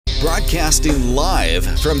Broadcasting live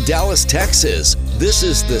from Dallas, Texas, this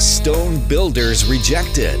is the Stone Builders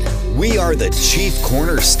Rejected. We are the chief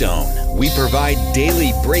cornerstone. We provide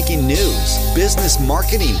daily breaking news, business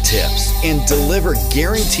marketing tips, and deliver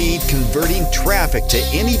guaranteed converting traffic to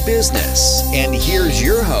any business. And here's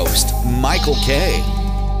your host, Michael K.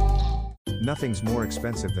 Nothing's more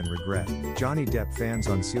expensive than regret. Johnny Depp fans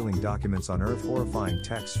unsealing documents unearth horrifying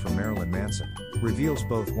texts from Marilyn Manson. Reveals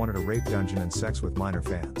both wanted a rape dungeon and sex with minor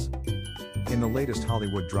fans. In the latest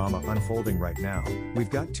Hollywood drama unfolding right now, we've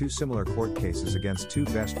got two similar court cases against two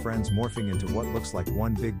best friends morphing into what looks like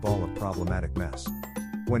one big ball of problematic mess.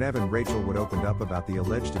 When Evan Rachel Wood opened up about the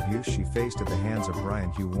alleged abuse she faced at the hands of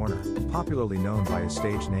Brian Hugh Warner, popularly known by his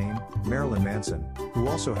stage name, Marilyn Manson, who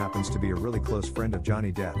also happens to be a really close friend of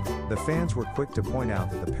Johnny Depp, the fans were quick to point out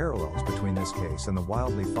that the parallels between this case and the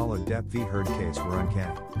wildly followed Depp v. Heard case were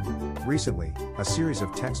uncanny. Recently, a series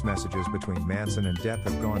of text messages between Manson and Depp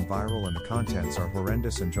have gone viral and the contents are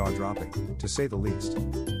horrendous and jaw-dropping, to say the least.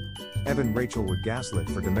 Evan Rachel Wood gaslit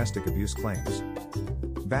for domestic abuse claims.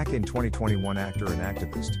 Back in 2021, actor and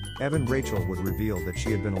activist Evan Rachel Wood revealed that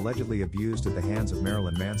she had been allegedly abused at the hands of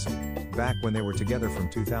Marilyn Manson, back when they were together from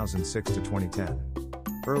 2006 to 2010.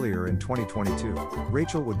 Earlier in 2022,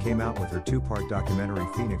 Rachel Wood came out with her two-part documentary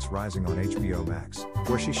Phoenix Rising on HBO Max,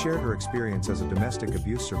 where she shared her experience as a domestic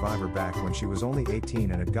abuse survivor back when she was only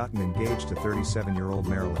 18 and had gotten engaged to 37-year-old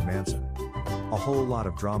Marilyn Manson. A whole lot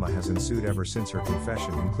of drama has ensued ever since her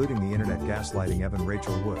confession, including the internet gaslighting Evan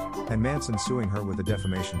Rachel Wood, and Manson suing her with a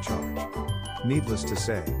defamation charge. Needless to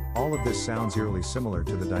say, all of this sounds eerily similar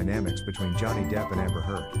to the dynamics between Johnny Depp and Amber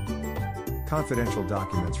Heard. Confidential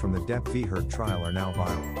documents from the Depp v. Heard trial are now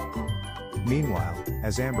viral. Meanwhile,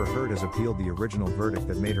 as Amber Heard has appealed the original verdict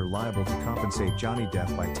that made her liable to compensate Johnny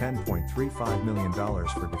Depp by $10.35 million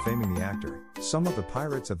for defaming the actor, some of the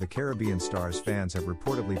Pirates of the Caribbean star's fans have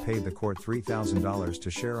reportedly paid the court $3,000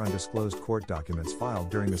 to share undisclosed court documents filed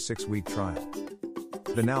during the 6-week trial.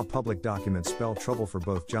 The now public documents spell trouble for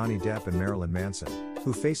both Johnny Depp and Marilyn Manson,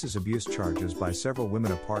 who faces abuse charges by several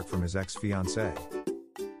women apart from his ex-fiancée.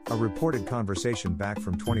 A reported conversation back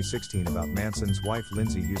from 2016 about Manson's wife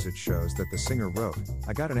Lindsay Usage shows that the singer wrote,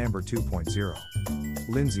 "I got an Amber 2.0.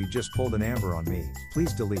 Lindsay just pulled an Amber on me,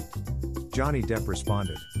 please delete." Johnny Depp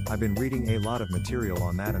responded, "I've been reading a lot of material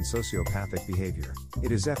on that and sociopathic behavior.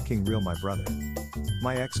 It is F-king real, my brother.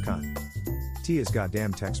 My ex-con. T is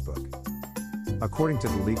goddamn textbook." According to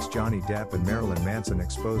the leaks, Johnny Depp and Marilyn Manson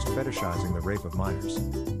exposed fetishizing the rape of minors.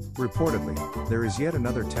 Reportedly, there is yet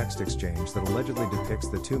another text exchange that allegedly depicts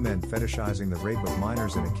the two men fetishizing the rape of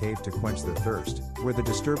minors in a cave to quench their thirst, where the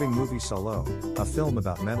disturbing movie Solo, a film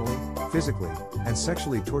about mentally, physically, and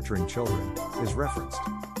sexually torturing children, is referenced.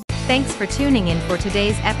 Thanks for tuning in for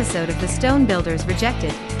today's episode of the Stone Builders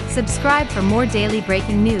Rejected. Subscribe for more daily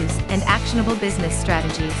breaking news and actionable business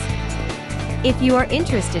strategies. If you are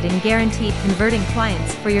interested in guaranteed converting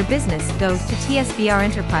clients for your business, go to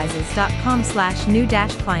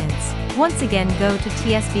tsbrenterprises.com/new-clients. Once again, go to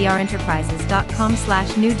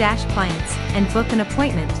tsbrenterprises.com/new-clients and book an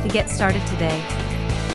appointment to get started today.